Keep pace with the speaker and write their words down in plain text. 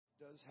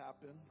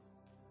happen.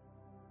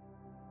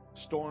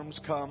 Storms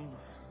come.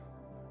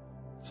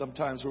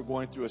 Sometimes we're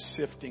going through a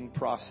sifting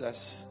process.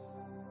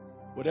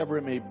 Whatever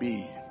it may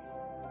be,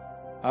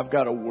 I've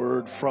got a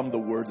word from the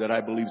Word that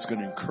I believe is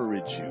going to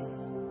encourage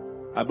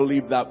you. I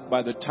believe that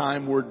by the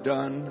time we're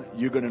done,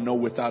 you're going to know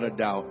without a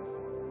doubt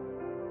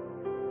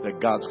that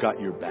God's got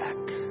your back.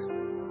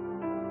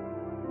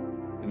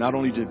 And not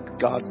only did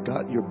God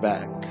got your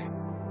back,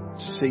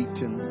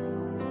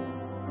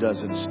 Satan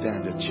doesn't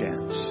stand a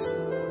chance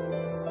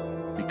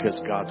because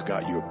God's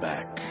got your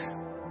back.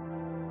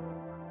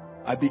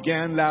 I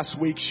began last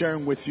week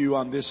sharing with you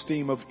on this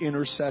theme of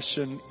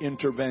intercession,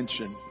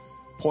 intervention,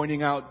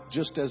 pointing out,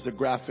 just as the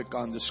graphic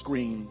on the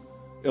screen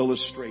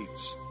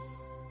illustrates,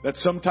 that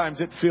sometimes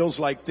it feels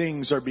like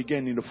things are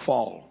beginning to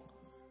fall.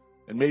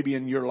 And maybe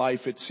in your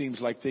life it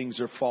seems like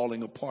things are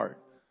falling apart.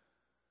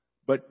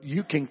 But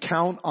you can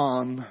count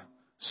on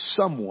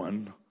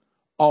someone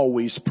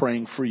always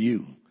praying for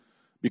you.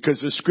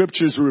 Because the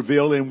scriptures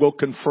reveal, and we'll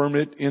confirm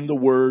it in the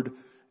Word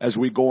as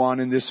we go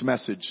on in this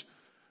message,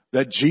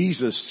 that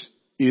Jesus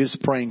is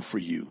praying for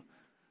you.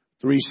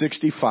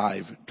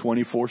 365,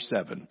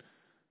 24/7.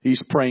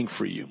 He's praying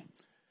for you.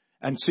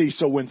 And see,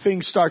 so when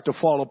things start to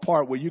fall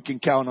apart, what you can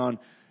count on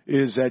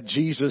is that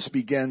Jesus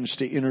begins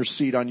to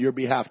intercede on your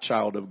behalf,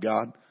 child of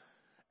God.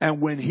 And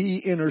when He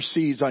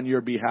intercedes on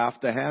your behalf,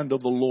 the hand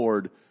of the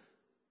Lord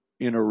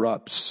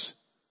interrupts,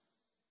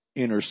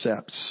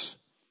 intercepts,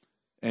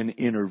 and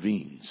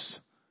intervenes.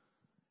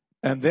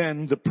 And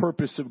then the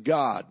purpose of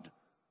God,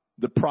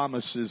 the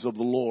promises of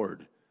the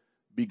Lord,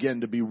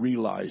 begin to be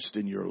realized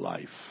in your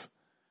life.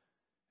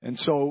 And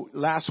so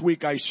last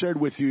week I shared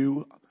with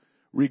you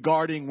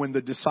regarding when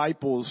the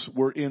disciples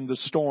were in the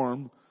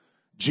storm,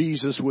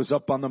 Jesus was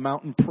up on the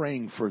mountain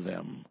praying for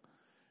them.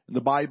 And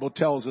the Bible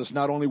tells us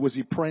not only was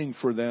He praying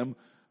for them,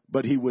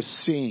 but He was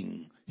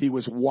seeing, He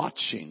was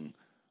watching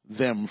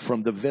them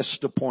from the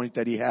vista point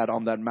that He had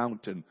on that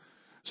mountain.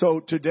 So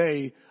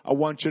today I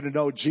want you to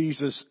know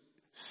Jesus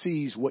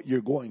sees what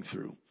you're going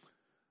through.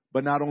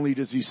 But not only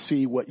does He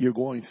see what you're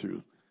going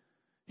through,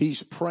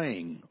 He's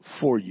praying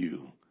for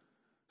you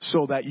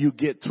so that you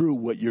get through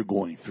what you're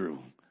going through.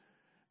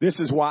 This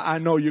is why I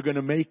know you're going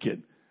to make it,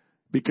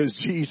 because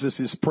Jesus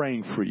is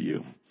praying for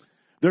you.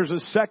 There's a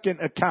second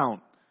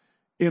account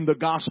in the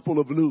Gospel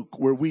of Luke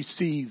where we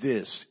see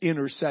this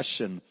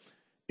intercession,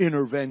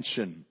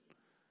 intervention.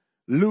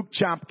 Luke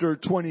chapter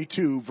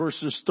 22,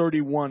 verses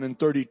 31 and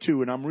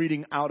 32, and I'm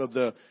reading out of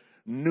the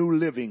New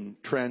Living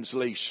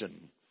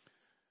Translation.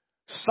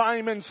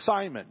 Simon,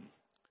 Simon,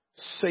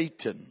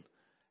 Satan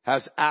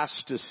has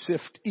asked to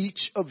sift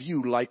each of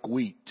you like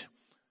wheat.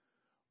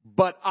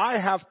 But I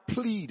have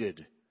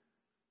pleaded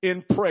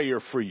in prayer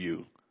for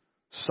you,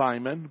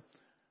 Simon,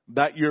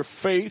 that your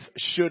faith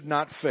should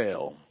not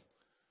fail.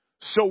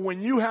 So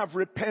when you have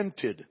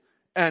repented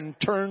and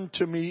turned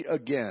to me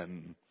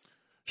again,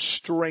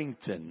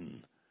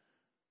 strengthen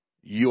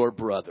your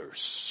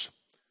brothers.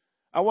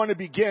 I want to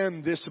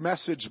begin this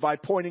message by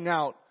pointing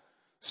out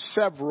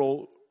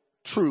several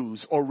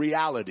truths or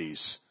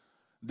realities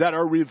that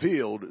are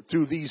revealed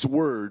through these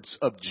words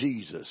of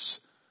Jesus.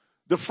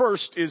 The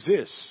first is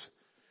this: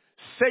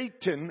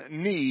 Satan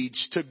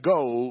needs to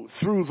go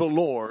through the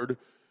Lord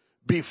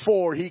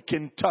before he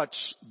can touch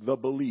the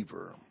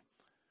believer.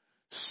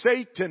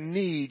 Satan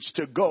needs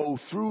to go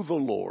through the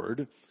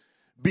Lord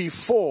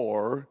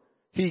before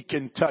he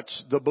can touch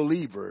the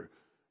believer.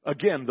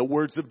 Again, the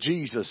words of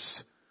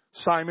Jesus.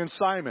 Simon,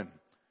 Simon,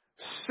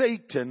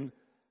 Satan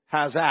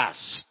has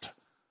asked.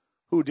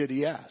 Who did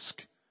he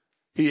ask?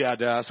 He had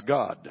to ask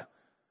God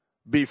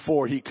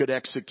before he could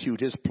execute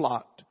his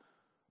plot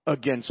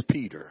against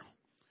Peter.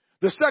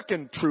 The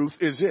second truth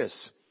is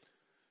this: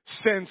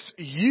 since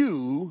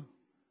you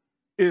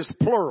is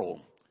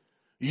plural,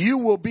 you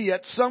will be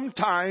at some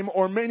time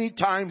or many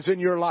times in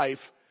your life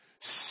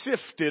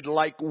sifted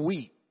like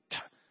wheat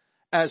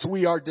as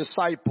we are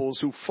disciples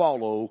who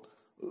follow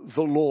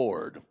the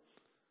Lord.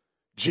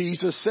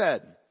 Jesus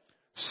said,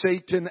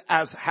 Satan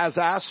has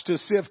asked to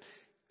sift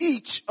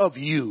each of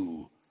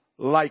you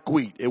like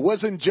wheat. It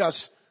wasn't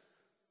just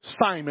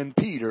Simon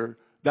Peter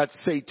that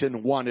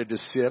Satan wanted to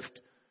sift.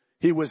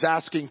 He was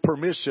asking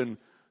permission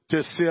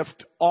to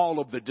sift all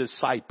of the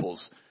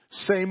disciples.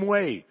 Same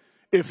way,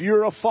 if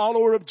you're a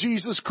follower of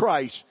Jesus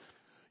Christ,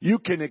 you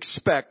can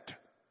expect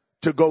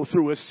to go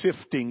through a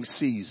sifting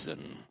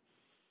season.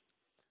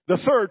 The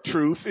third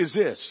truth is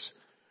this: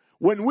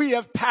 when we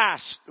have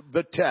passed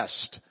the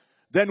test,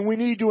 then we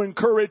need to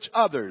encourage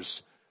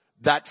others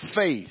that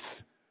faith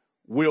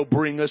will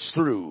bring us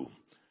through.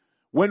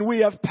 When we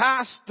have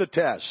passed the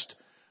test,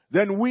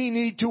 then we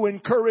need to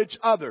encourage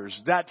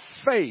others that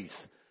faith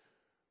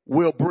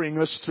will bring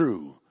us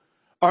through.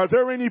 Are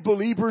there any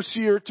believers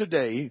here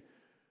today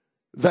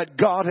that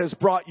God has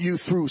brought you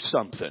through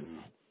something?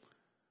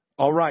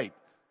 All right.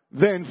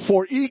 Then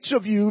for each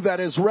of you that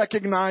has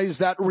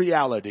recognized that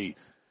reality,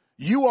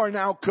 you are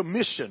now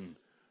commissioned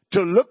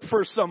to look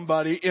for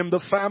somebody in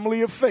the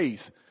family of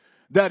faith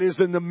that is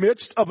in the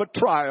midst of a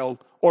trial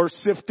or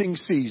sifting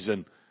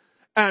season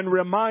and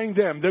remind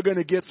them they're going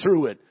to get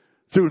through it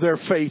through their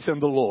faith in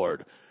the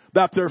Lord.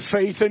 That their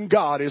faith in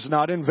God is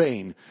not in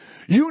vain.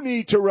 You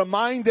need to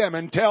remind them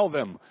and tell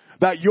them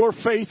that your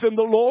faith in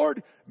the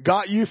Lord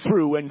got you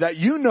through, and that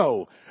you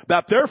know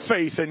that their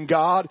faith in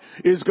God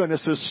is going to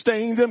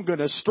sustain them, going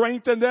to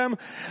strengthen them,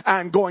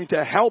 and going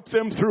to help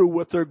them through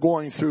what they're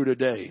going through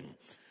today.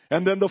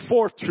 And then the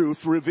fourth truth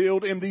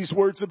revealed in these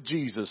words of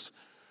Jesus: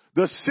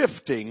 the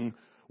sifting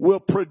will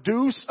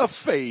produce a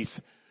faith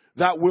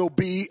that will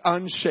be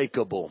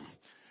unshakable.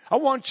 I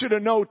want you to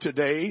know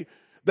today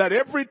that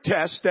every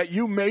test that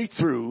you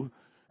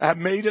have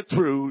made it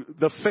through,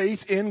 the faith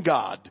in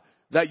God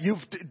that you've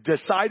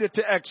decided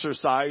to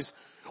exercise,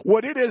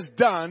 what it has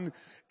done,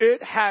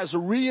 it has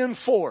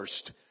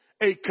reinforced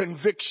a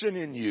conviction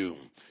in you.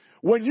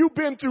 When you've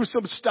been through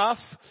some stuff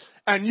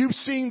and you've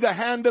seen the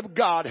hand of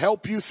God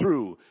help you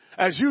through,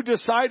 as you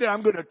decided,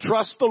 I'm going to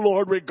trust the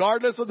Lord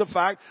regardless of the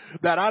fact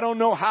that I don't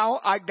know how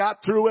I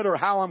got through it or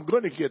how I'm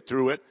going to get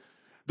through it,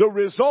 the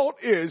result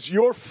is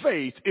your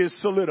faith is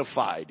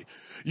solidified.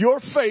 Your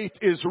faith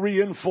is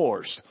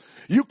reinforced.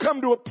 You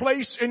come to a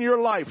place in your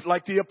life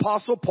like the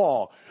Apostle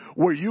Paul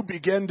where you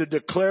begin to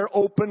declare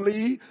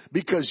openly,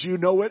 because you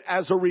know it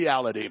as a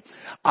reality,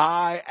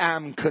 I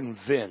am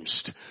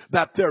convinced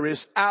that there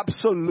is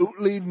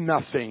absolutely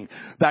nothing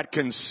that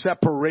can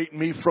separate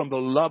me from the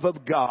love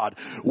of God,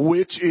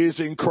 which is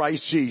in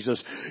Christ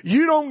Jesus.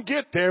 You don't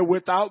get there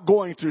without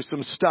going through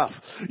some stuff.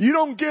 You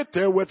don't get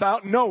there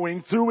without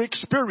knowing through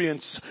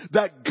experience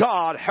that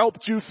God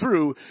helped you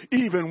through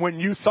even when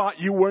you thought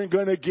you weren't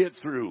going to get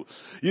through.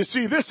 You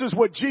see, this is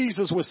what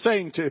Jesus was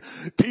saying to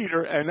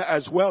Peter and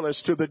as well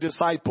as to the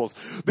disciples.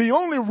 The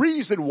only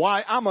reason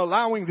why I'm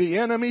allowing the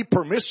enemy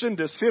permission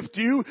to sift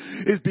you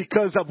is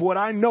because of what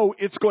I know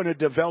it's going to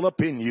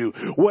develop in you.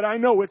 What I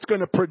know it's going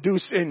to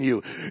produce in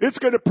you. It's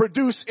going to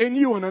produce in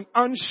you an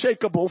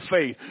unshakable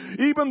faith.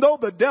 Even though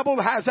the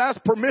devil has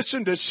asked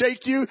permission to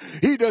shake you,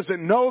 he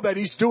doesn't know that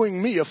he's doing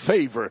me a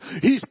favor.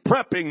 He's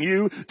prepping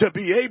you to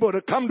be able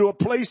to come to a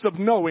place of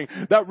knowing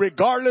that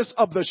regardless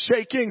of the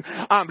shaking,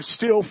 I'm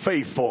still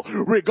faithful.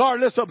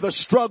 Regardless of the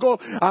struggle,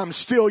 I'm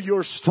still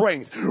your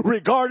strength.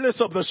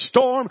 Regardless of the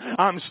storm,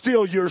 I'm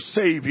still your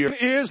Savior.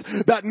 Is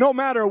that no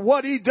matter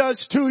what he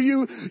does to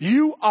you,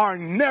 you are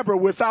never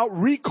without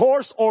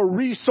recourse or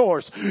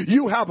resource.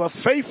 You have a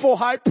faithful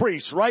high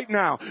priest right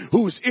now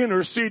who's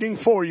interceding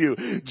for you.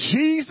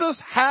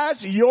 Jesus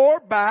has your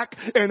back,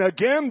 and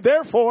again,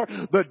 therefore,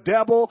 the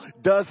devil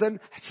doesn't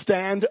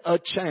stand a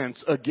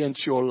chance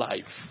against your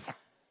life.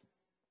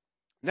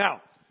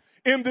 Now,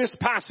 in this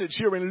passage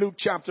here in Luke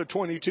chapter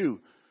 22,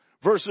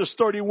 verses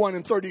 31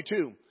 and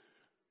 32,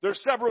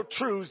 there's several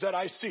truths that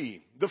I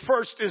see. The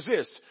first is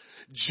this: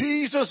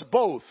 Jesus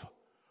both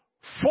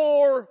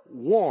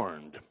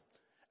forewarned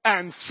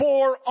and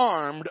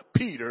forearmed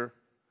Peter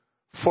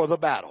for the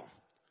battle.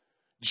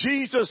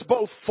 Jesus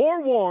both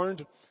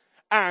forewarned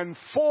and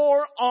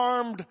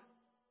forearmed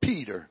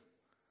Peter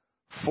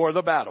for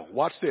the battle.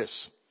 Watch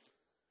this.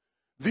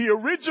 The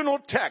original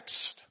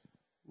text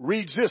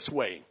reads this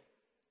way: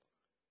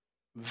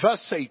 the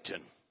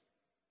Satan.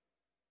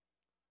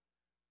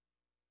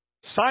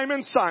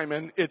 Simon,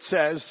 Simon, it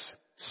says,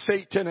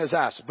 Satan has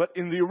asked. But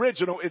in the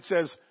original, it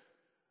says,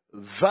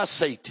 the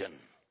Satan.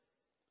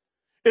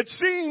 It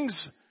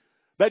seems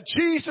that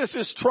Jesus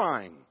is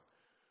trying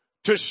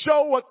to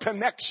show a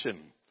connection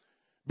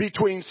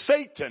between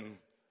Satan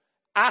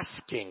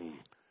asking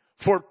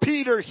for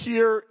Peter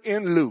here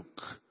in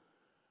Luke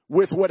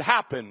with what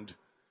happened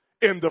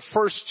in the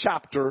first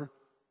chapter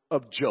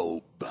of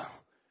Job.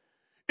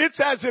 It's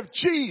as if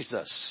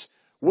Jesus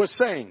was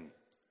saying,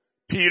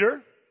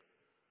 Peter,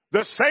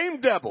 the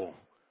same devil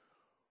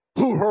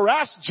who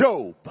harassed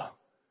Job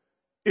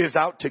is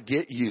out to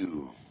get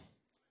you.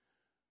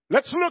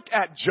 Let's look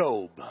at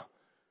Job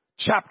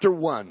chapter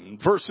 1,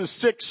 verses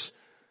 6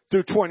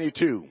 through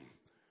 22.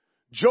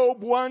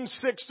 Job 1,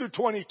 6 through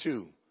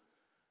 22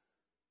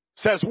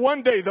 says,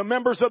 one day the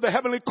members of the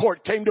heavenly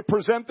court came to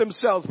present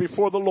themselves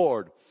before the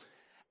Lord,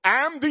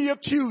 and the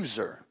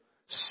accuser,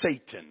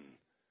 Satan,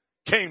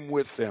 came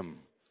with them.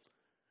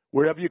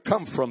 Where have you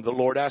come from? The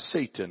Lord asked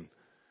Satan.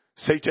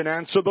 Satan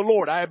answered the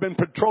Lord, I have been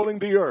patrolling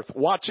the earth,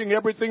 watching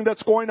everything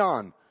that's going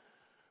on.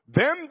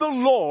 Then the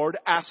Lord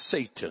asked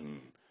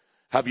Satan,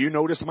 have you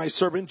noticed my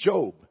servant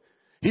Job?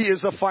 He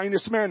is the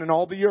finest man in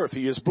all the earth.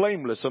 He is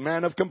blameless, a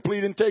man of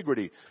complete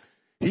integrity.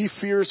 He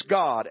fears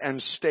God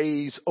and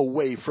stays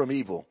away from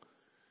evil.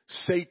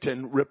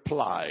 Satan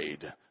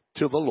replied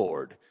to the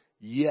Lord,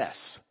 yes,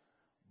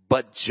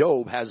 but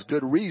Job has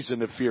good reason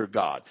to fear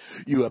God.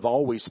 You have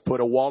always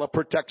put a wall of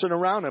protection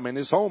around him and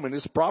his home and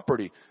his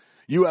property.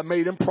 You have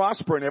made him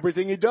prosper in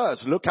everything he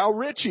does. Look how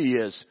rich he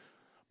is.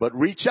 But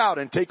reach out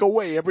and take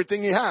away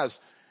everything he has,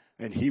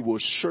 and he will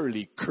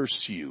surely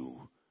curse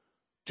you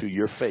to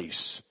your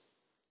face.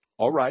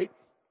 All right.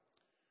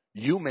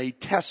 You may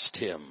test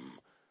him,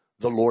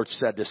 the Lord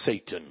said to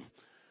Satan.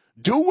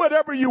 Do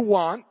whatever you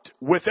want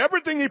with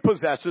everything he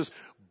possesses,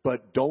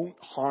 but don't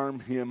harm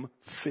him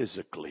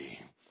physically.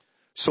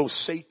 So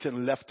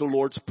Satan left the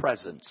Lord's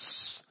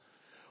presence.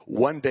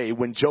 One day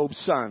when Job's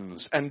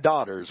sons and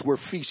daughters were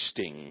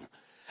feasting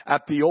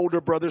at the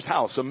older brother's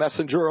house, a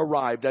messenger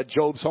arrived at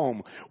Job's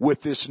home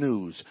with this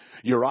news.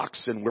 Your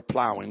oxen were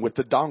plowing with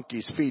the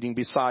donkeys feeding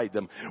beside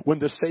them when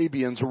the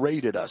Sabians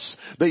raided us.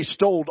 They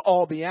stole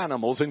all the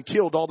animals and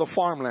killed all the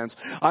farmlands.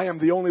 I am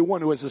the only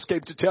one who has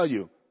escaped to tell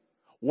you.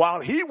 While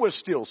he was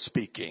still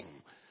speaking,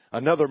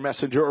 another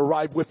messenger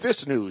arrived with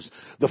this news.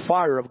 The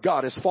fire of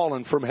God has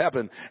fallen from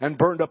heaven and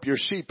burned up your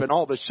sheep and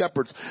all the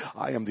shepherds.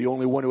 I am the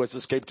only one who has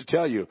escaped to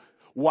tell you.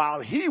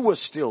 While he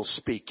was still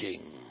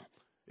speaking,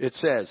 it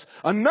says,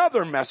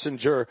 another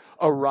messenger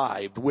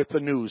arrived with the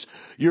news.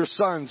 Your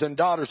sons and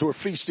daughters were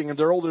feasting in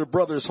their older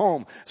brother's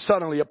home.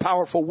 Suddenly a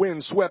powerful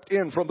wind swept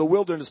in from the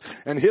wilderness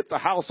and hit the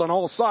house on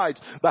all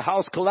sides. The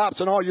house collapsed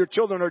and all your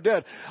children are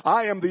dead.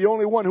 I am the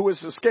only one who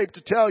has escaped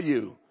to tell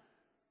you.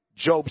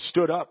 Job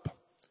stood up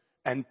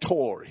and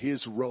tore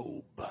his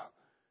robe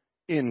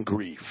in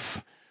grief.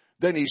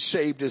 Then he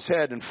shaved his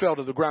head and fell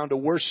to the ground to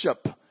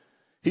worship.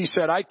 He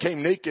said, I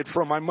came naked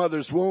from my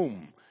mother's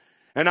womb,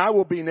 and I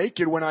will be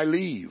naked when I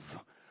leave.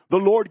 The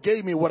Lord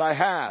gave me what I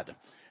had,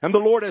 and the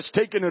Lord has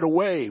taken it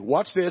away.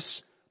 Watch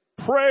this.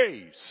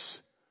 Praise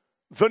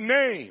the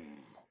name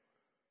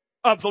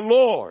of the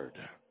Lord.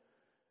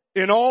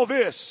 In all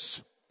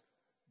this,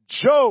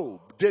 Job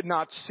did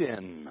not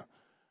sin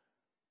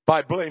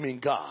by blaming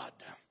God.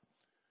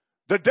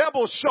 The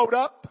devil showed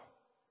up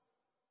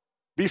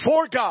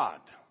before God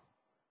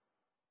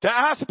to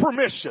ask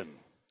permission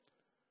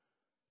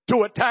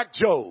to attack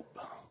Job.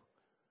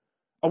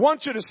 I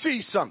want you to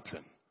see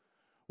something.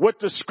 What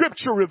the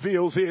scripture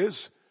reveals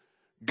is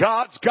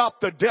God's got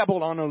the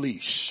devil on a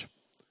leash.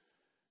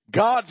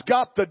 God's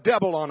got the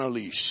devil on a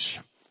leash.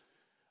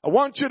 I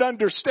want you to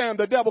understand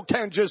the devil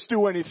can't just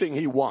do anything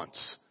he wants.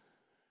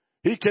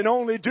 He can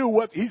only do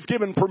what he's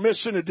given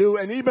permission to do,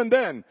 and even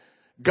then,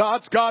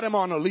 God's got him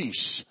on a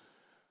leash.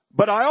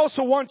 But I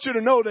also want you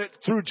to know that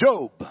through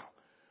Job,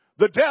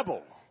 the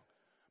devil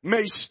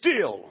may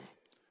steal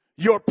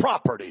your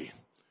property,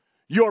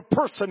 your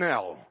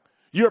personnel,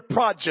 your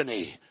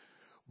progeny,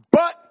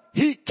 but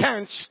he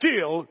can't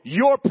steal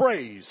your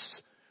praise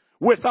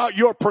without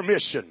your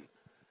permission.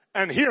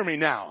 And hear me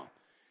now.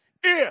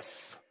 If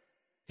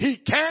he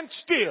can't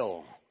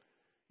steal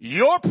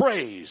your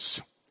praise,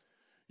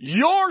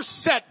 your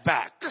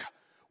setback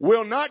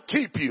will not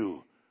keep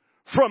you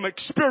from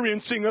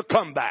experiencing a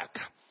comeback.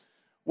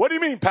 What do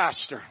you mean,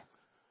 Pastor?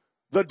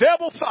 The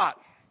devil thought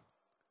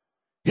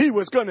he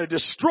was going to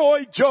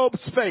destroy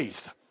Job's faith.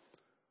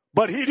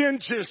 But he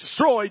didn't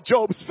destroy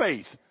Job's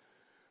faith.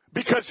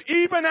 Because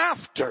even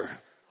after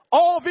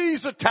all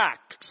these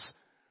attacks,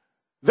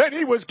 then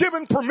he was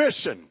given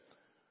permission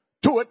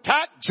to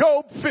attack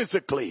Job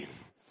physically.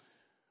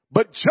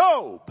 But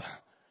Job,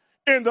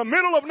 in the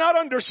middle of not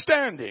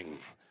understanding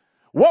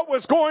what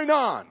was going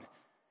on,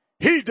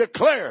 he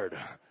declared,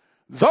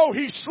 though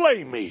he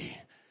slay me,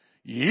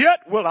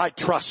 yet will I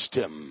trust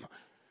him.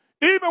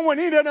 Even when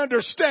he didn't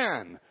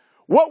understand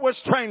what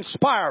was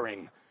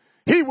transpiring,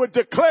 he would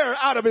declare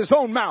out of his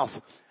own mouth,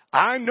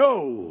 I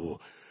know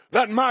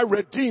that my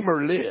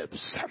Redeemer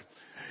lives.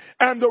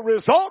 And the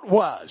result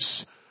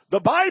was, the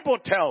Bible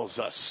tells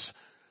us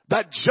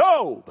that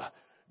Job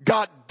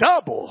got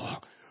double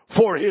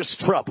for his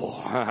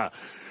trouble.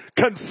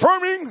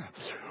 Confirming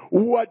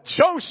what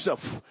Joseph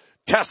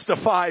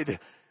testified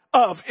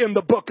of in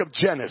the book of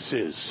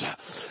Genesis.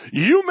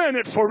 You meant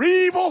it for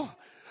evil,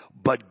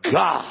 but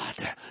God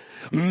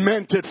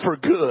meant it for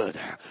good.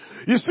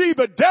 You see,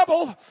 the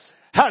devil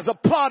has a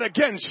plot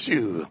against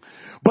you,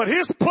 but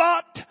his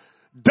plot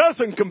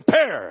doesn't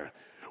compare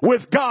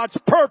with God's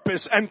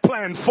purpose and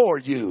plan for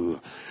you.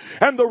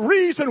 And the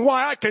reason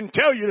why I can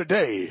tell you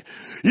today,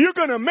 you're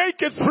going to make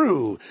it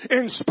through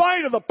in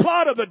spite of the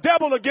plot of the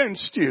devil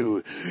against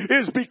you,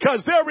 is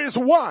because there is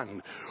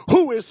one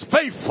who is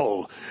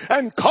faithful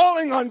and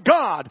calling on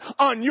God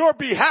on your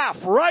behalf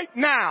right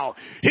now.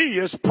 He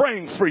is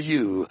praying for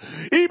you.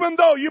 Even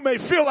though you may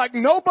feel like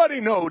nobody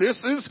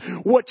notices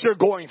what you're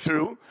going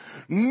through,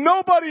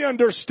 nobody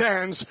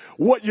understands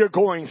what you're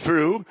going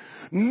through,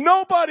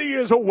 nobody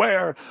is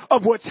aware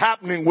of what's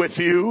happening with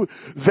you,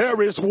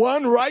 there is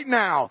one right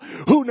now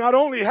who not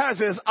only has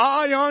his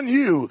eye on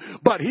you,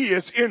 but he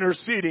is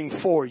interceding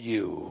for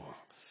you.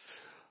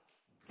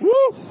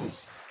 Woo!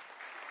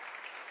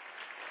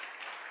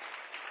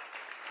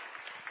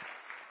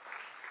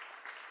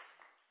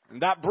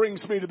 And that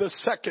brings me to the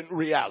second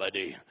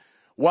reality.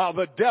 While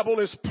the devil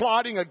is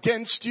plotting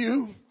against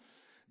you,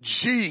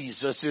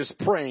 Jesus is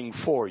praying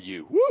for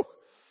you. Woo!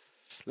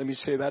 Let me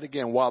say that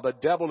again. While the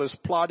devil is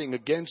plotting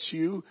against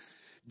you,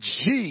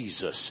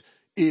 Jesus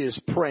is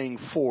praying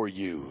for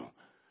you.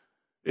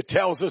 It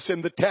tells us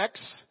in the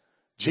text,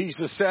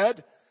 Jesus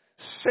said,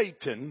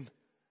 Satan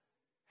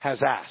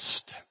has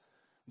asked.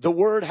 The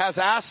word has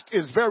asked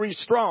is very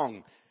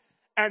strong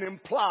and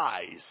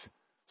implies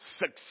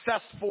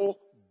successful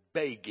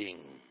begging.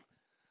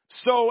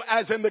 So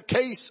as in the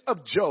case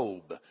of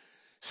Job,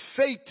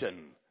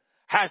 Satan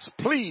has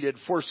pleaded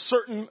for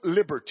certain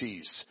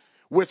liberties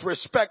with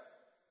respect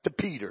to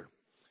Peter.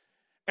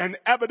 And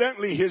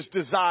evidently his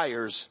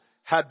desires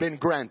had been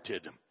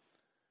granted.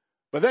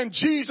 But then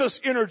Jesus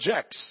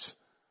interjects,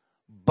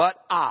 but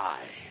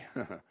I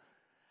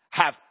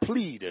have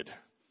pleaded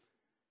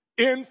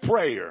in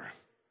prayer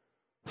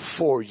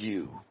for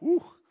you.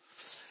 Woo.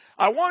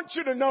 I want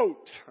you to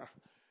note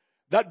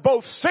that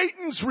both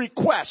Satan's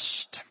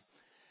request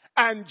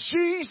and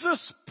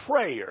Jesus'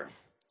 prayer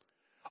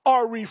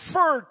are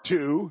referred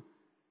to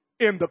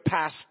in the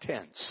past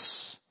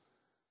tense.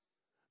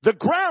 The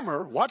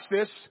grammar, watch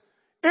this,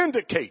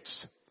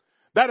 indicates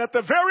that at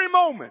the very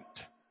moment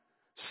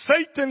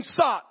Satan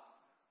sought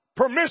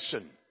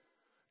permission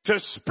to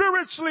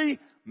spiritually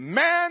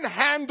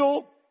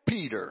manhandle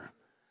Peter,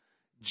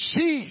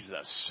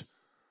 Jesus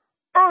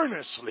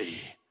earnestly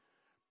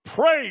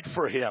prayed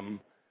for him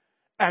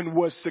and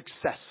was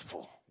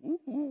successful.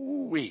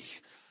 Ooh-wee.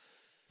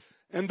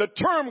 And the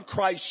term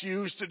Christ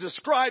used to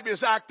describe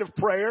his act of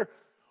prayer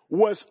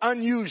was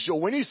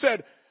unusual. When he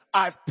said,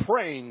 I've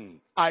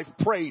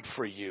prayed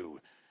for you.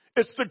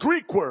 It's the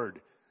Greek word,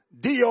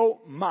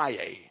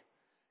 diomae.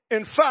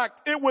 In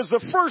fact, it was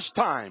the first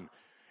time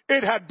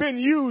it had been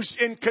used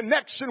in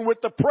connection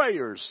with the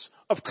prayers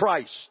of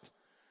Christ.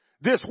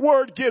 This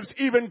word gives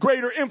even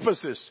greater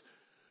emphasis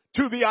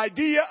to the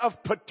idea of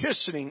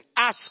petitioning,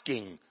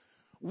 asking,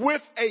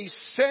 with a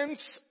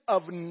sense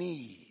of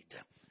need.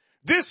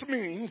 This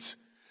means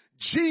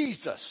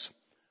Jesus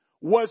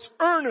was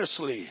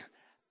earnestly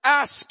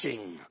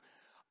asking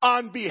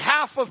on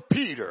behalf of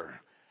Peter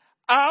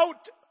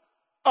out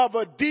of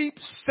a deep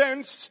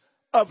sense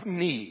of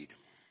need.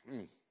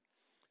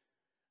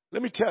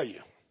 Let me tell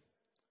you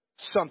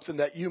something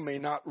that you may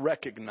not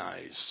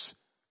recognize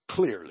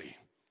clearly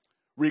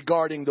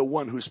regarding the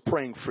one who's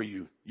praying for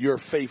you, your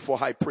faithful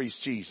high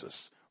priest Jesus,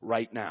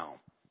 right now.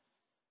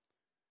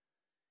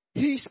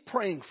 He's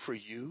praying for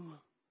you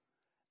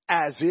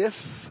as if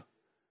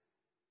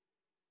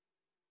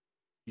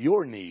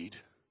your need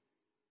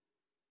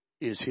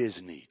is his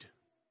need.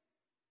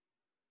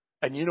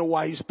 And you know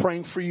why he's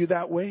praying for you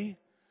that way?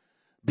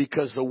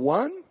 Because the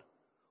one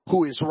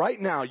who is right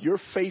now your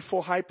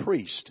faithful high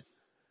priest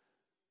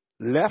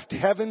left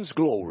heaven's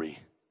glory,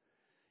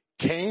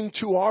 came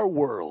to our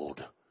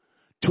world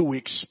to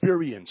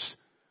experience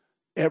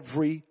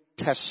every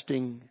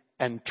testing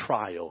and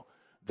trial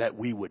that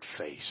we would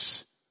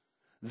face.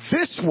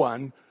 This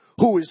one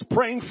who is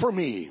praying for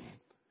me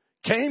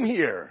came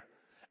here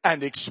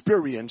and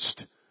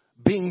experienced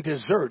being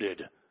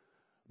deserted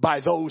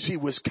by those he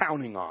was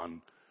counting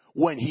on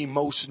when he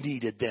most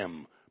needed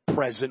them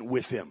present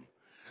with him.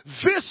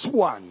 This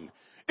one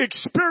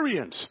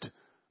experienced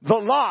the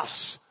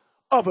loss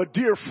of a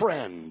dear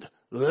friend,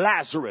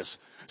 Lazarus.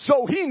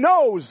 So he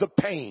knows the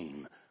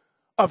pain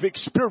of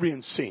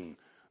experiencing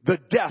the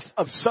death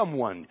of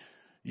someone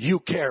you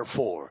care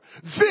for.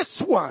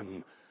 This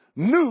one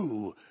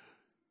knew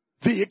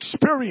the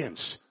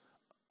experience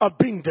of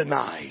being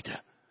denied,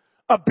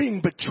 of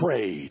being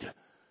betrayed,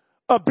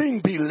 of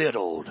being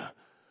belittled,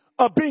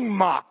 of being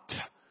mocked,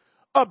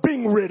 of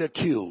being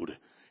ridiculed.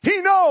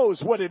 He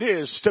knows what it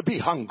is to be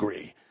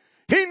hungry.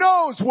 He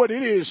knows what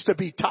it is to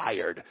be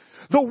tired.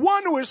 The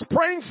one who is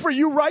praying for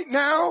you right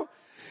now,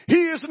 he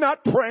is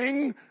not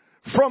praying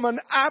from an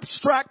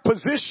abstract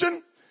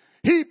position.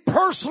 He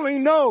personally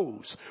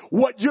knows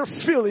what you're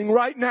feeling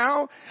right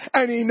now,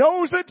 and he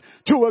knows it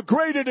to a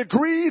greater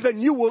degree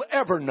than you will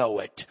ever know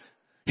it.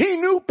 He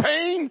knew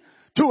pain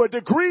to a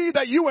degree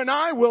that you and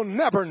I will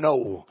never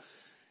know.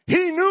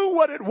 He knew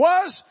what it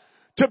was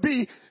to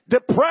be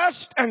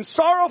depressed and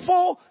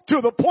sorrowful to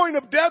the point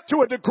of death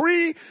to a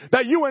degree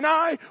that you and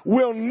I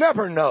will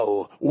never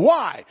know.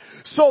 Why?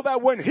 So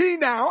that when he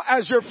now,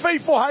 as your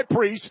faithful high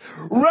priest,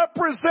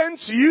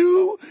 represents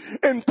you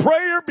in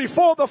prayer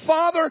before the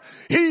Father,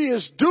 he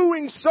is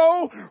doing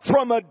so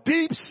from a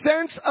deep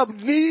sense of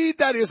need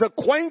that is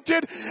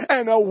acquainted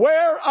and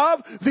aware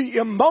of the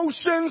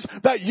emotions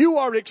that you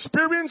are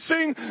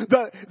experiencing,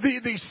 the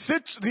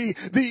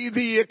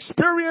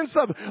experience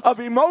of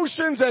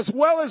emotions as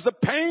well as the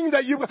pain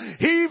that you've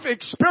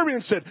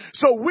experienced it.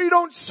 So we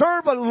don't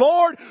serve a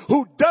Lord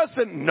who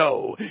doesn't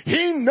know.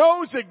 He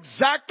knows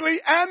exactly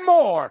and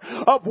more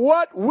of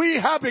what we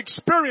have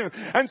experienced.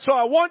 And so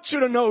I want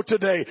you to know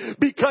today,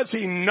 because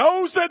he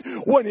knows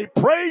it, when he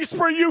prays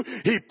for you,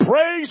 he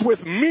prays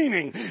with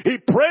meaning. He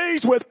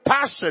prays with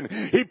passion.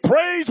 He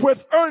prays with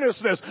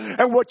earnestness.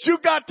 And what you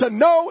got to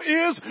know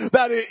is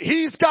that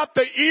he's got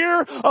the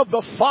ear of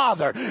the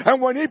Father.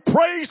 And when he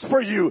prays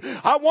for you,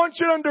 I want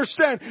you to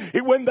understand,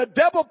 when the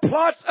devil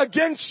plots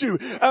against you,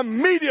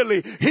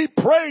 immediately he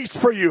prays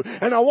for you.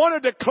 And I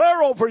want to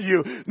declare over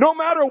you, no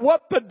matter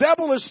what the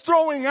devil is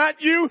throwing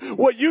at you,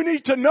 what you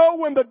need to know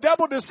when the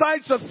devil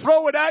decides to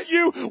throw it at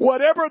you,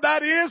 whatever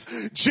that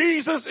is,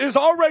 Jesus is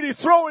already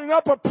throwing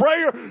up a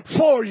prayer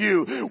for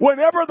you.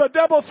 Whenever the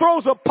devil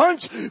throws a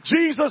punch,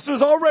 Jesus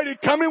is already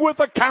coming with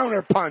a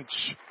counter punch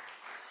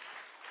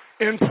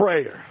in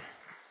prayer.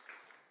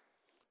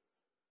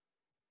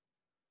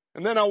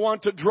 And then I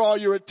want to draw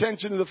your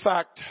attention to the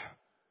fact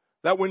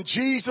that when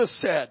Jesus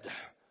said,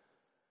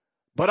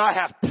 but I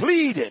have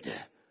pleaded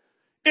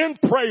in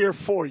prayer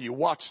for you.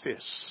 Watch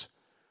this.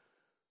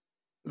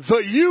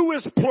 The you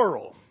is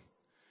plural,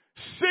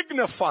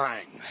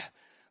 signifying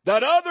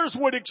that others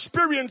would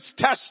experience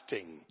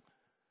testing.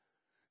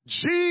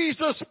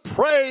 Jesus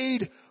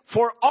prayed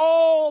for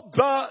all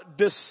the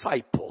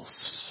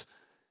disciples.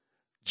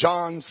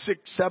 John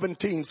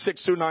 6:17,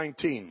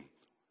 6-19.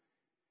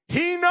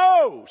 He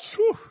knows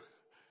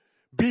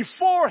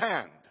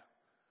beforehand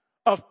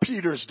of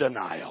Peter's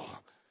denial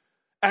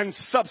and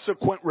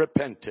subsequent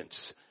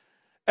repentance,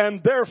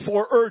 and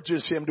therefore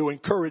urges him to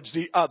encourage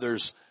the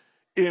others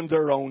in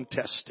their own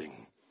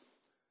testing.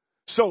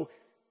 So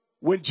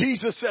when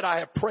Jesus said, I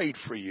have prayed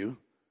for you,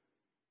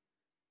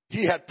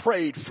 he had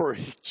prayed for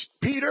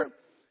Peter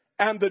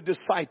and the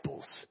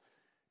disciples.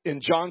 In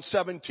John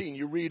 17,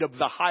 you read of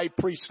the high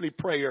priestly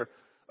prayer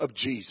of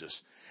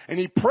Jesus. And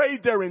he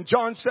prayed there in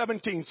John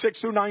 17,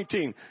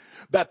 6-19,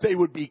 that they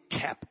would be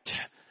kept,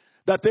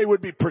 that they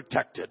would be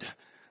protected,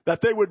 that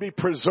they would be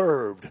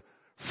preserved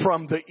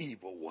from the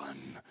evil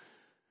one.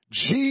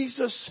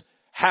 Jesus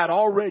had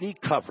already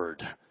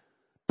covered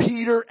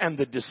Peter and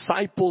the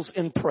disciples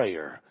in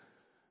prayer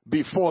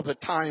before the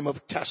time of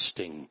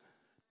testing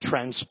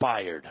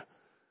transpired.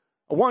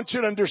 I want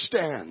you to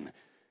understand,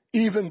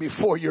 even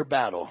before your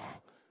battle,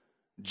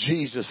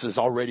 Jesus has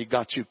already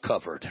got you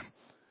covered.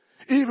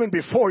 Even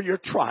before your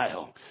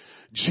trial,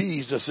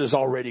 Jesus has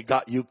already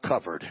got you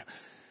covered.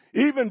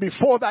 Even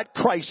before that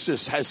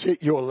crisis has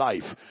hit your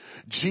life,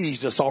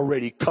 Jesus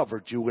already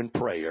covered you in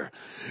prayer.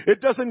 It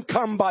doesn't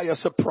come by a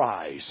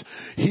surprise.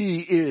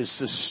 He is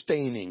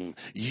sustaining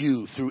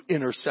you through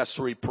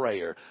intercessory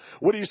prayer.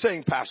 What are you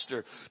saying,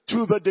 Pastor?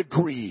 To the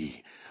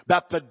degree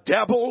that the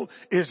devil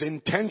is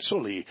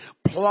intentionally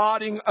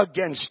plotting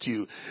against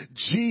you,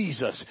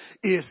 Jesus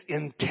is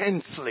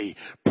intensely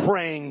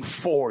praying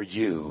for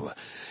you.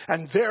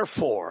 And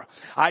therefore,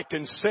 I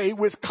can say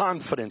with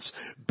confidence,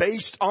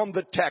 based on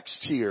the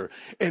text here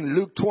in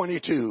Luke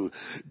 22,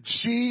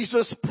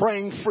 Jesus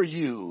praying for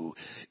you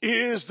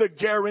is the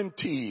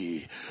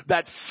guarantee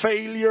that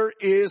failure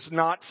is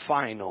not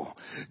final.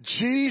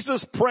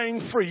 Jesus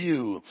praying for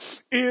you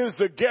is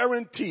the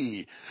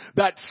guarantee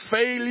that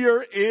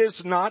failure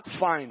is not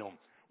final.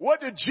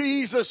 What did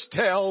Jesus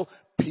tell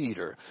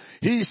Peter?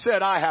 He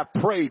said, I have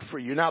prayed for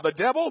you. Now the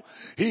devil,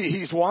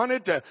 he's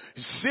wanted to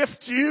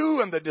sift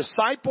you and the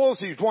disciples.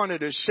 He's wanted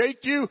to shake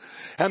you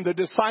and the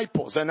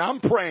disciples. And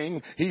I'm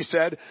praying, he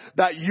said,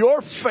 that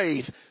your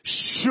faith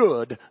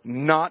should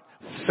not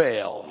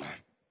fail.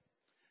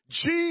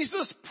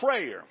 Jesus'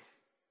 prayer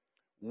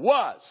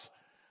was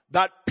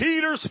that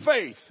Peter's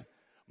faith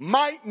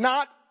might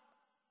not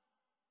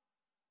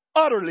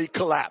utterly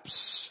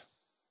collapse.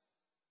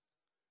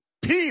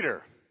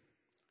 Peter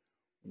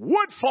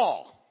would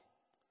fall,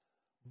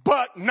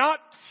 but not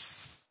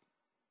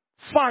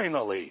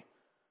finally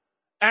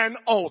and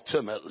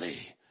ultimately,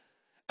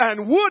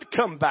 and would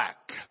come back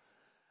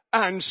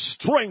and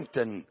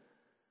strengthen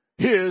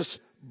his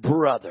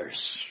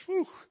brothers.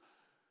 Whew.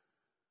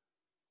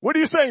 What are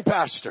you saying,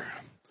 Pastor?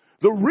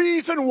 The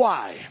reason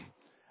why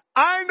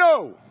I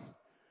know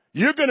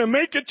you're going to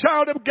make a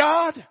child of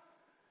God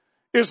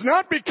is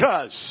not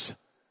because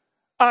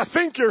I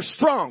think you're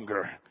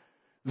stronger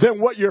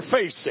than what you're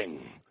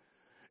facing.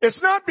 It's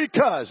not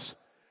because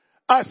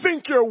I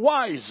think you're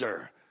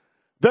wiser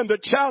than the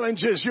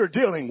challenges you're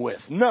dealing with.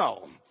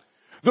 No.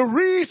 The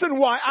reason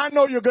why I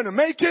know you're going to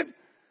make it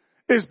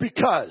is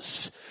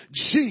because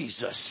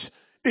Jesus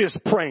is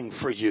praying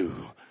for you.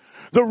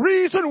 The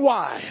reason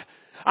why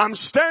I'm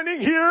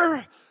standing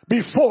here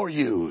before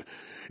you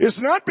is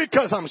not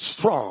because I'm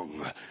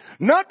strong,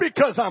 not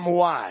because I'm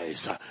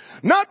wise,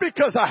 not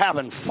because I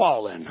haven't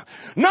fallen,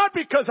 not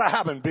because I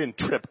haven't been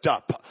tripped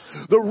up.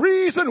 The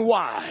reason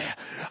why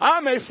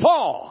I may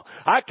fall,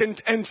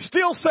 and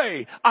still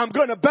say I'm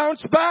going to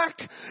bounce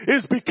back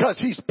is because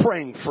he's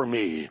praying for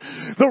me.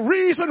 The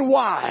reason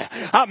why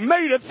I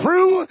made it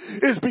through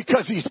is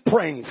because he's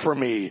praying for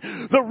me.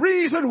 The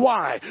reason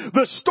why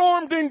the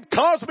storm didn't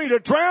cause me to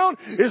drown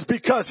is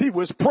because he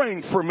was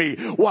praying for me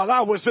while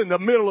I was in the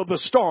middle of the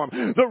storm.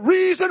 The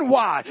reason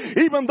why,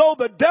 even though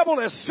the devil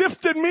has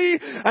sifted me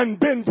and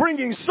been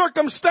bringing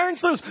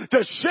circumstances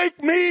to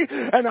shake me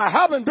and I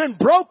haven't been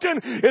broken,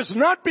 is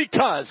not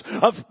because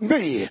of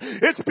me.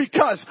 It's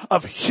because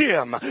of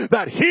him,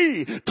 that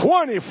he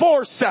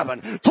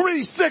 24/7,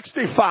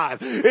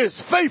 365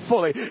 is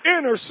faithfully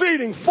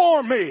interceding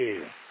for me.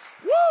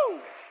 Woo!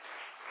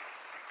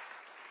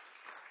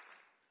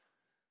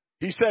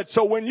 He said,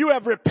 so when you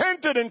have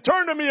repented and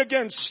turned to me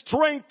again,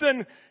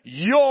 strengthen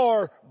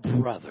your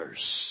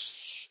brothers.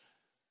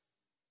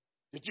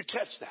 Did you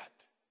catch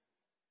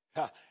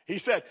that? He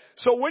said,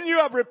 so when you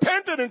have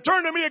repented and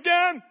turned to me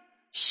again,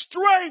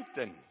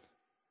 strengthen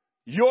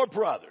your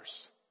brothers.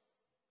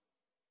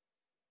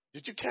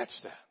 Did you catch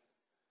that?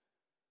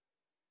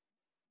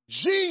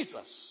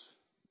 Jesus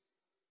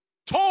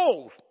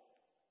told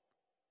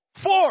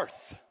forth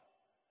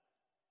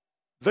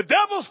the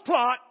devil's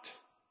plot,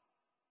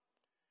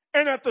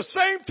 and at the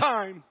same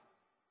time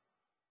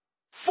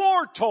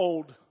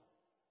foretold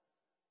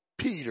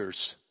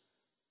Peter's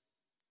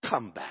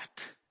comeback.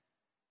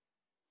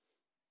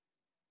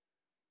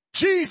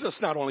 Jesus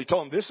not only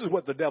told him, this is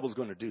what the devil's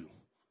going to do.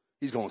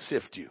 He's going to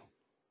sift you.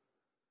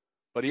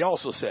 But he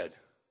also said,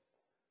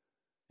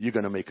 you're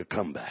going to make a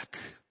comeback.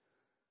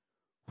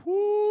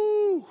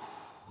 Woo!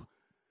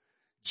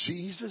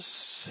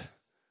 Jesus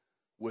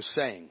was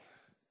saying,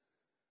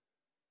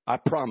 I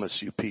promise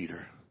you,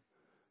 Peter,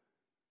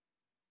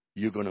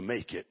 you're going to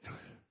make it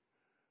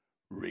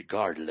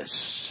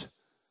regardless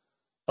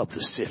of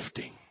the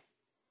sifting.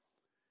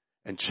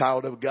 And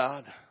child of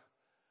God,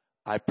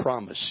 I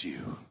promise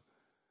you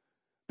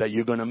that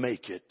you're going to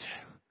make it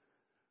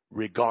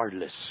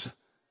regardless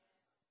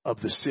of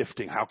the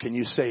sifting. How can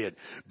you say it?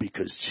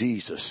 Because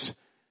Jesus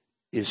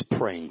is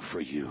praying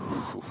for you.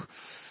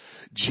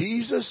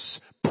 Jesus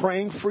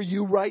praying for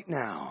you right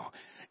now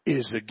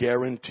is a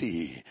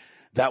guarantee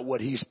that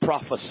what he's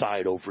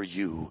prophesied over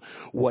you,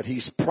 what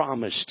he's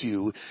promised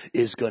you,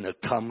 is going to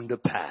come to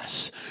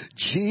pass.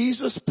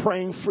 Jesus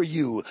praying for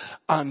you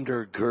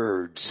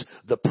undergirds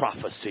the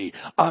prophecy,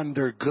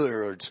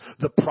 undergirds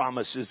the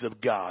promises of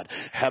God.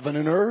 Heaven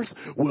and earth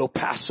will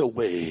pass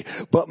away,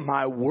 but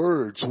my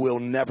words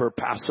will never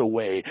pass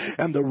away.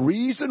 And the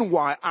reason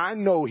why I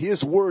know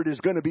his word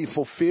is going to be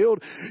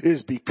fulfilled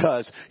is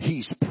because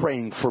he's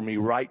praying for me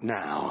right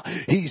now.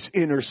 He's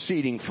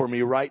interceding for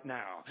me right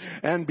now.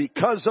 And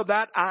because of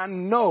that, I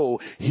know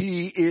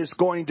he is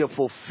going to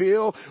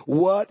fulfill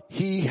what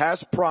he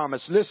has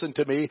promised. Listen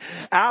to me.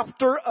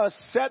 After a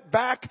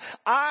setback,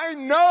 I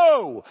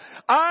know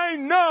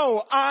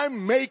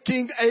I'm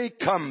making a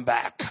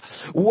comeback.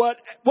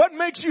 What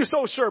makes you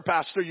so sure,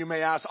 Pastor, you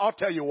may ask? I'll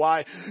tell you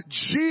why.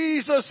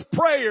 Jesus'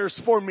 prayers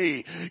for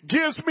me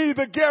gives me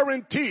the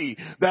guarantee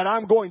that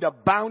I'm going to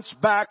bounce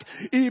back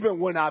even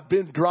when I've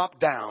been dropped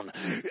down.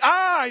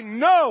 I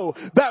know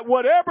that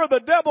whatever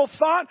the devil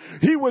thought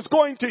he was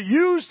going to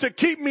use to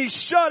keep me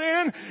shut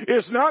in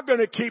is not going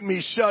to keep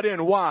me shut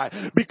in.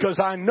 Why? Because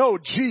I know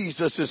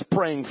Jesus is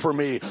praying for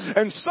me.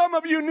 And some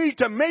of you need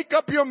to make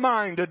up your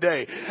mind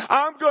today.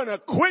 I'm going to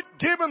quit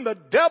giving the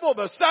devil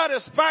the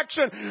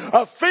satisfaction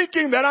of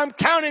thinking that I'm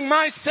counting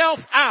myself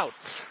out.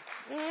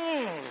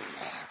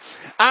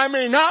 I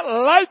may not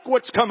like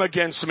what's come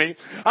against me.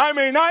 I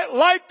may not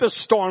like the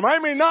storm. I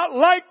may not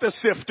like the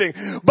sifting.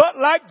 But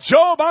like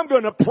Job, I'm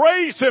going to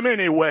praise him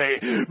anyway.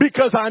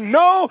 Because I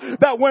know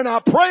that when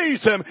I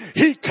praise him,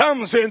 he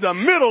comes in the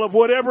middle of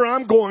whatever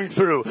I'm going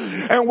through.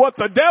 And what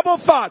the devil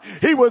thought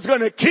he was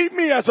going to keep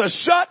me as a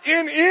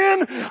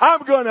shut-in,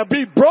 I'm going to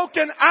be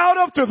broken out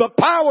of through the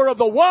power of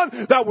the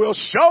one that will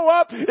show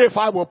up if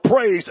I will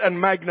praise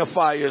and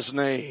magnify his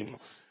name.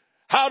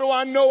 How do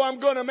I know I'm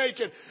going to make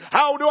it?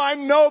 How do I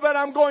know that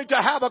I'm going to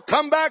have a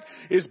comeback?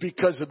 Is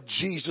because of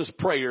Jesus'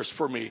 prayers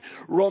for me.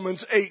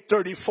 Romans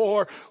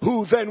 8:34,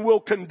 who then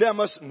will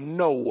condemn us?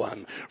 No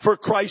one. For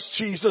Christ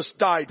Jesus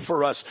died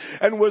for us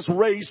and was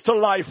raised to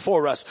life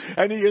for us.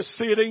 And he is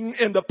sitting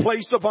in the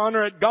place of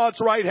honor at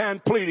God's right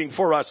hand pleading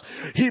for us.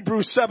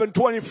 Hebrews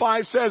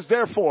 7:25 says,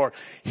 therefore,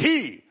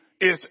 he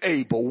is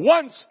able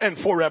once and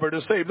forever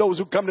to save those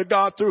who come to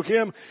God through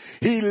him.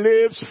 He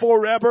lives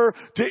forever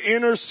to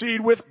intercede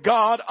with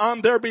God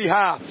on their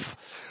behalf.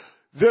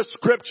 The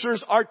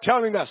scriptures are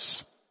telling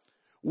us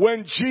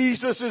when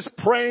Jesus is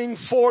praying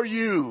for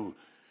you,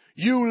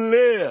 you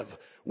live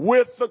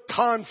with the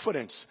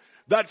confidence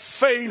that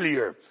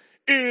failure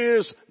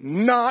is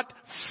not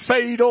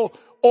fatal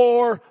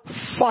or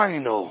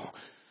final.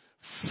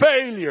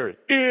 Failure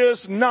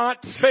is not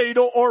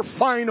fatal or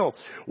final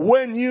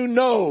when you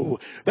know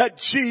that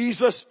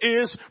Jesus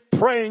is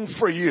praying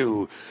for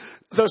you.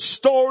 The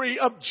story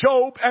of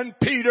Job and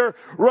Peter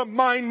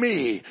remind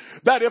me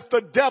that if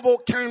the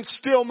devil can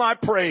steal my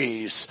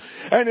praise,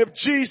 and if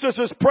Jesus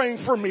is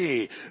praying for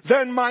me,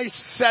 then my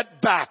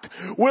setback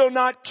will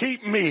not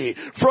keep me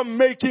from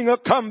making a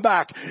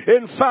comeback.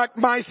 In fact,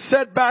 my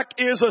setback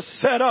is a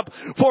setup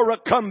for a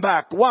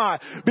comeback. Why?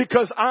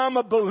 Because I'm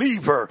a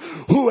believer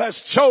who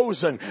has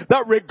chosen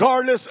that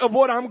regardless of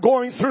what I'm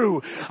going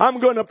through,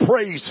 I'm going to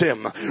praise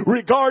him.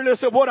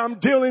 Regardless of what I'm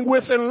dealing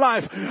with in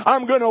life,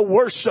 I'm going to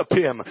worship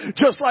him.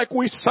 Just like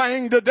we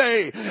sang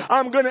today,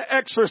 I'm going to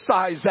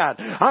exercise that.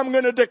 I'm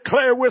going to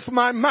declare with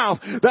my mouth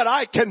that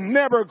I can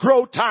never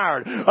grow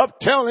tired of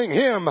telling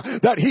him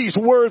that he's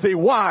worthy.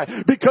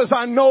 Why? Because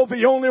I know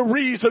the only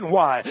reason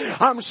why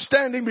I'm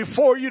standing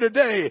before you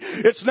today.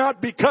 It's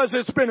not because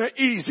it's been an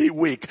easy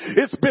week.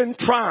 It's been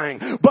trying,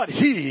 but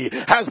he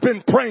has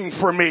been praying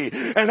for me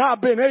and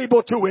I've been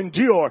able to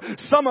endure.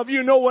 Some of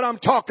you know what I'm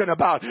talking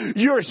about.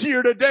 You're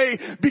here today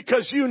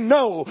because you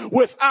know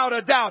without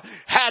a doubt,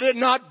 had it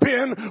not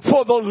been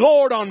for the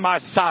Lord on my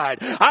side,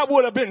 I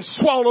would have been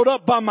swallowed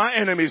up by my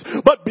enemies.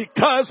 But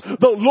because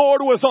the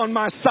Lord was on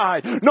my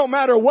side, no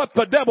matter what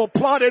the devil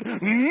plotted,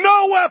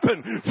 no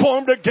weapon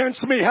formed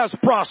against me has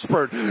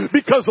prospered.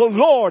 Because the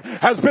Lord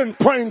has been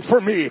praying for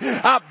me.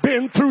 I've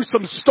been through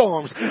some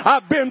storms.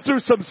 I've been through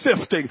some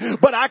sifting.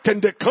 But I can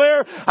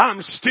declare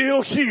I'm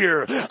still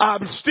here.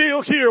 I'm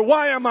still here.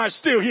 Why am I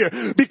still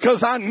here?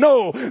 Because I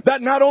know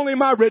that not only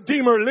my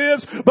Redeemer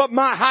lives, but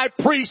my high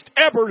priest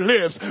ever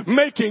lives,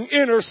 making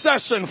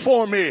intercession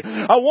for me.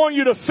 I want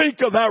you to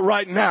think of that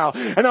right now.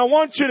 And I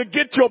want you to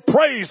get your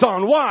praise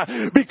on.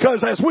 Why?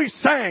 Because as we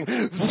sang,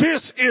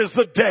 this is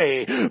the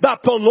day that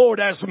the Lord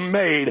has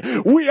made.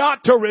 We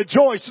ought to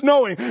rejoice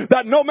knowing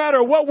that no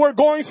matter what we're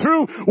going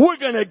through, we're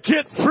going to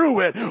get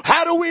through it.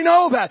 How do we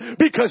know that?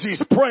 Because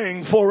He's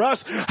praying for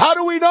us. How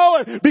do we know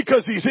it?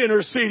 Because He's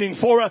interceding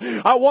for us.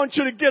 I want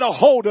you to get a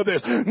hold of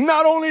this.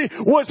 Not only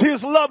was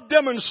His love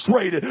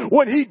demonstrated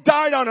when He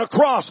died on a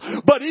cross,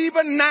 but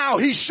even now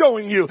He's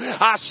showing you,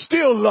 I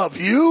still love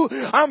you.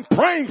 I'm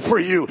praying for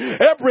you.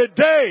 Every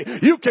day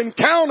you can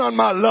count on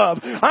my love.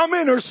 I'm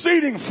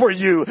interceding for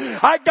you.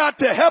 I got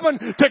to heaven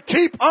to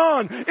keep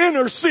on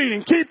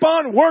interceding, keep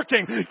on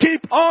working,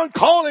 keep on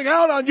calling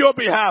out on your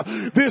behalf.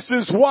 This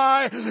is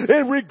why,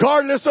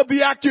 regardless of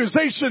the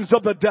accusations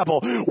of the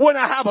devil, when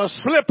I have a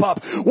slip up,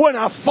 when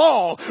I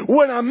fall,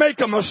 when I make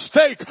a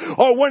mistake,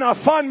 or when I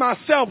find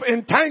myself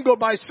entangled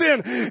by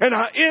sin and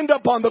I end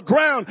up on the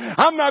ground,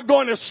 I'm not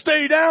going to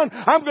stay down.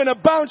 I'm going to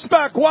bounce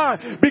back.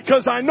 Why?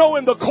 Because I know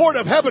in the court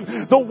of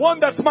heaven, the one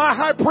that's my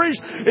high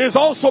priest is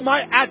also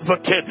my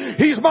advocate.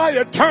 He's my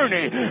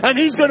attorney, and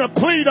He's going to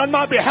plead on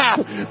my behalf.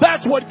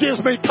 That's what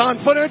gives me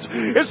confidence.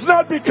 It's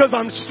not because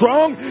I'm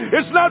strong.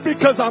 It's not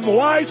because I'm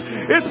wise.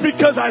 It's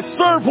because I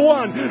serve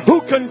one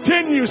who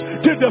continues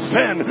to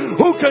defend,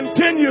 who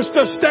continues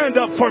to stand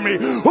up for me,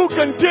 who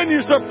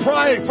continues to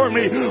pray for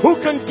me, who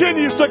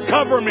continues to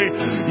cover me.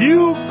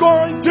 You're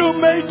going to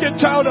make it,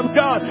 child of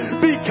God,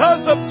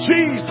 because of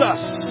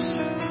Jesus.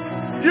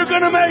 You're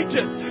going to make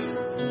it.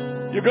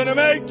 You're going to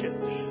make it.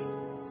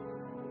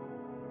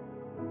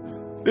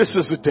 This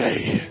is the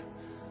day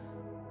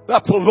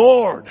that the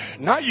Lord,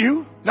 not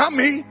you, not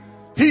me,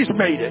 He's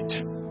made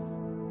it.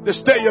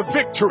 This day of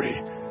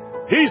victory,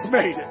 He's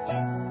made it.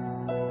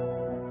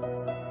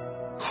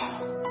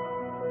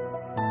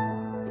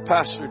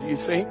 Pastor, do you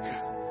think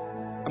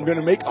I'm going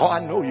to make it? Oh, I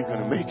know you're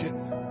going to make it.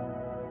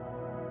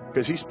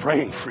 Because He's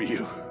praying for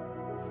you.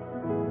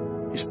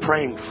 He's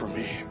praying for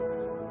me.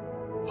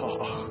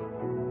 Oh.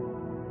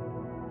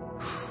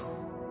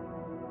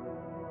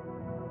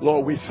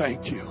 Lord, we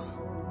thank you.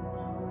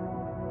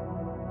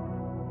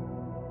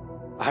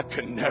 I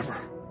can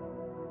never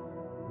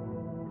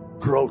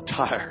grow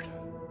tired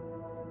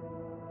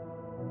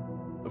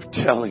of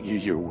telling you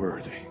you're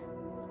worthy.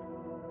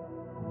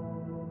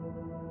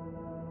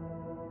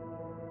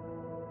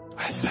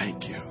 I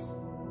thank you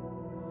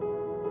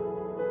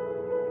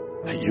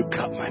that you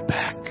got my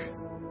back.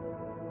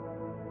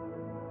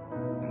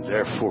 And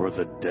therefore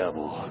the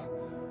devil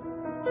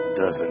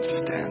doesn't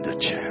stand a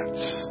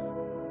chance.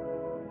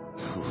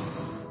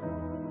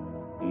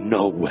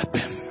 No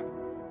weapon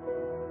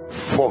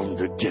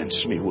formed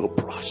against me will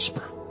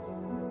prosper.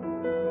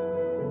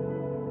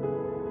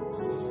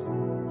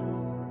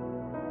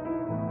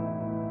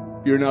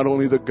 You're not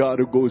only the God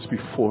who goes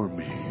before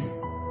me,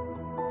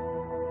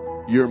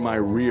 you're my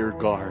rear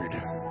guard.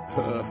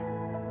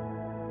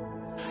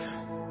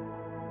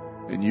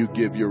 And you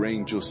give your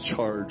angels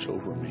charge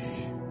over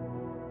me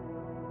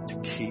to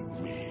keep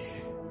me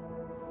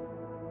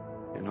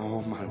in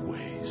all my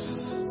ways.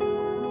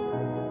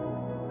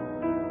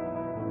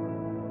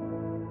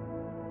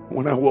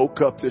 When I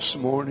woke up this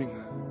morning,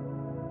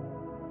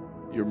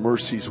 your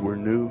mercies were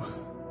new.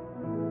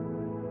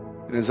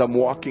 And as I'm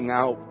walking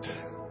out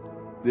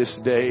this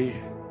day,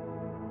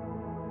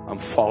 I'm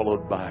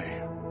followed by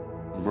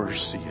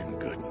mercy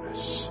and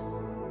goodness.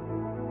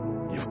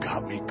 You've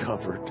got me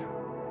covered.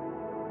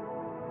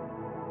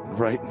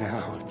 Right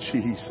now,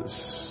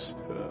 Jesus,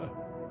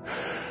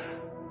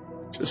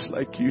 just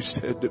like you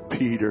said to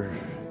Peter,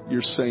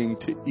 you're saying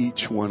to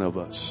each one of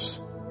us,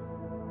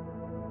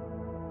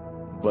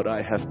 but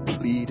I have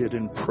pleaded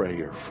in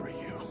prayer for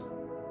you.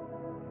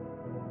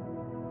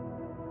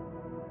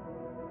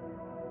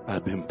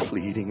 I've been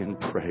pleading in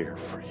prayer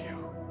for you.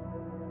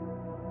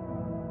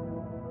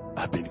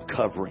 I've been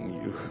covering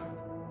you.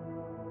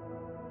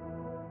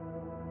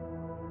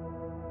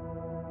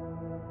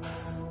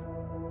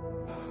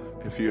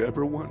 If you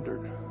ever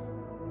wondered,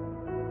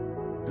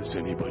 does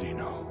anybody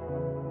know?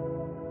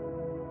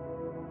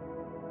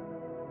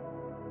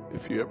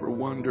 If you ever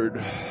wondered,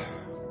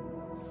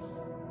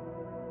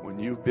 when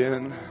you've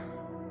been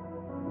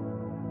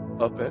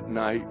up at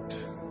night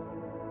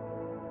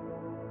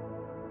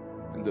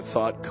and the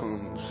thought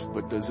comes,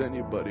 but does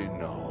anybody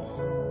know?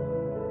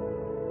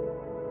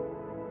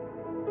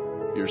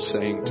 You're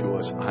saying to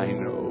us, I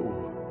know.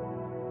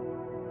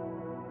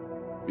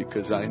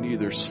 Because I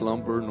neither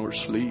slumber nor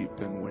sleep.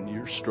 And when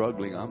you're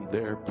struggling, I'm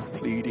there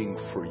pleading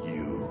for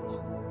you.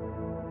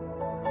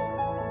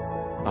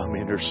 I'm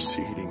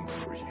interceding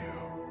for you.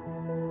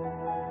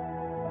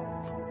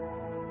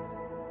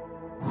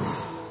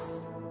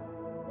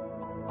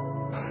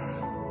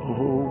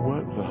 Oh,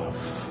 what love.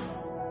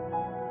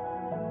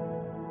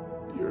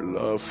 Your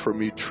love for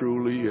me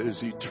truly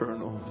is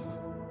eternal.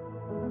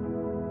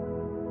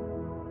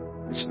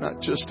 It's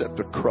not just at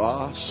the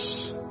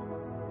cross,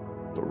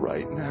 but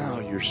right now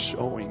you're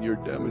showing, you're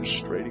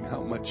demonstrating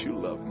how much you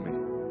love me.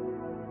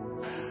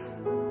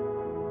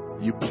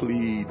 You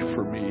plead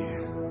for me,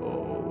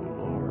 oh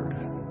Lord.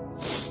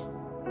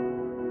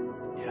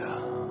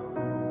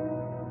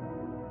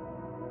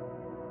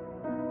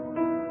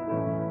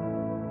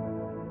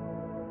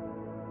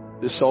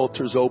 This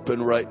altar's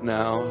open right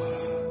now.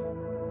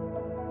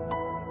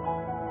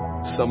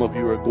 Some of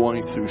you are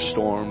going through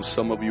storms.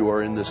 Some of you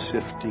are in the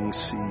sifting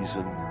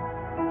season.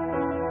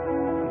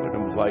 I'm going to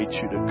invite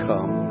you to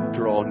come,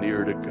 draw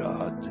near to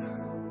God.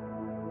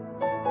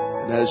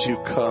 And as you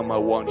come, I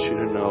want you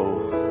to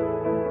know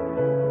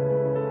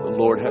the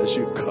Lord has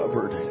you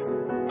covered.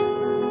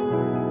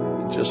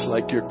 Just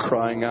like you're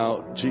crying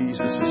out,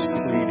 Jesus is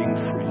pleading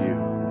for you.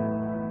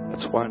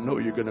 That's why I know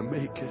you're going to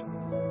make it.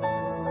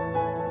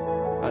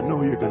 I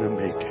know you're going to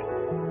make it.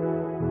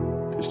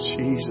 Because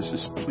Jesus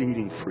is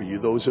pleading for you.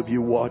 Those of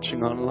you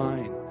watching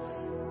online,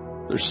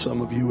 there's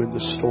some of you in the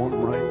storm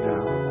right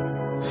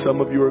now. Some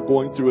of you are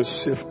going through a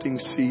sifting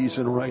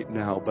season right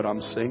now. But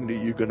I'm saying to you,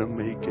 you're going to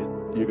make it.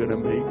 You're going to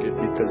make it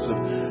because of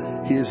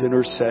His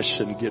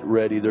intercession. Get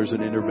ready. There's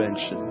an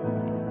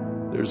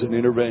intervention. There's an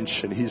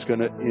intervention. He's going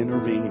to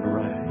intervene,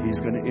 right? He's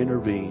going to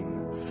intervene.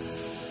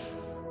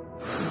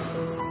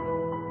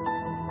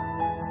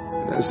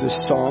 As this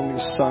song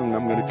is sung,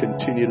 I'm going to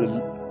continue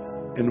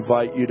to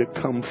invite you to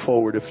come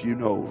forward if you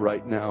know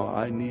right now,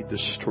 I need the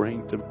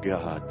strength of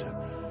God.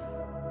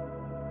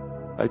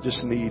 I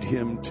just need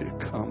Him to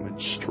come and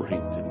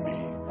strengthen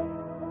me.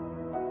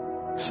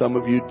 Some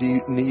of you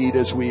need,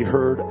 as we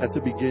heard at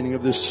the beginning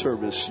of this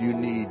service, you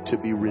need to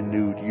be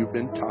renewed. You've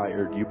been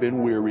tired. You've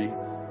been weary.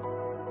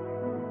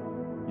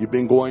 You've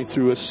been going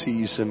through a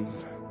season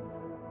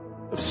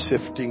of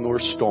sifting or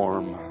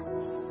storm.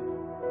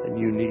 And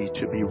you need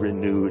to be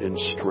renewed in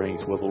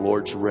strength. Well, the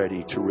Lord's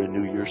ready to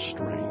renew your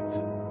strength.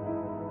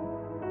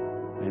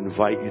 I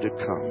invite you to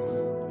come.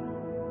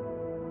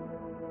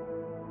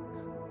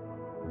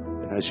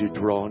 And as you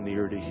draw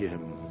near to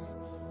Him,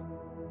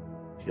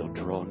 He'll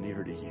draw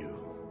near to you.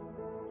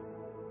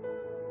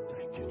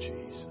 Thank you,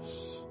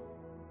 Jesus.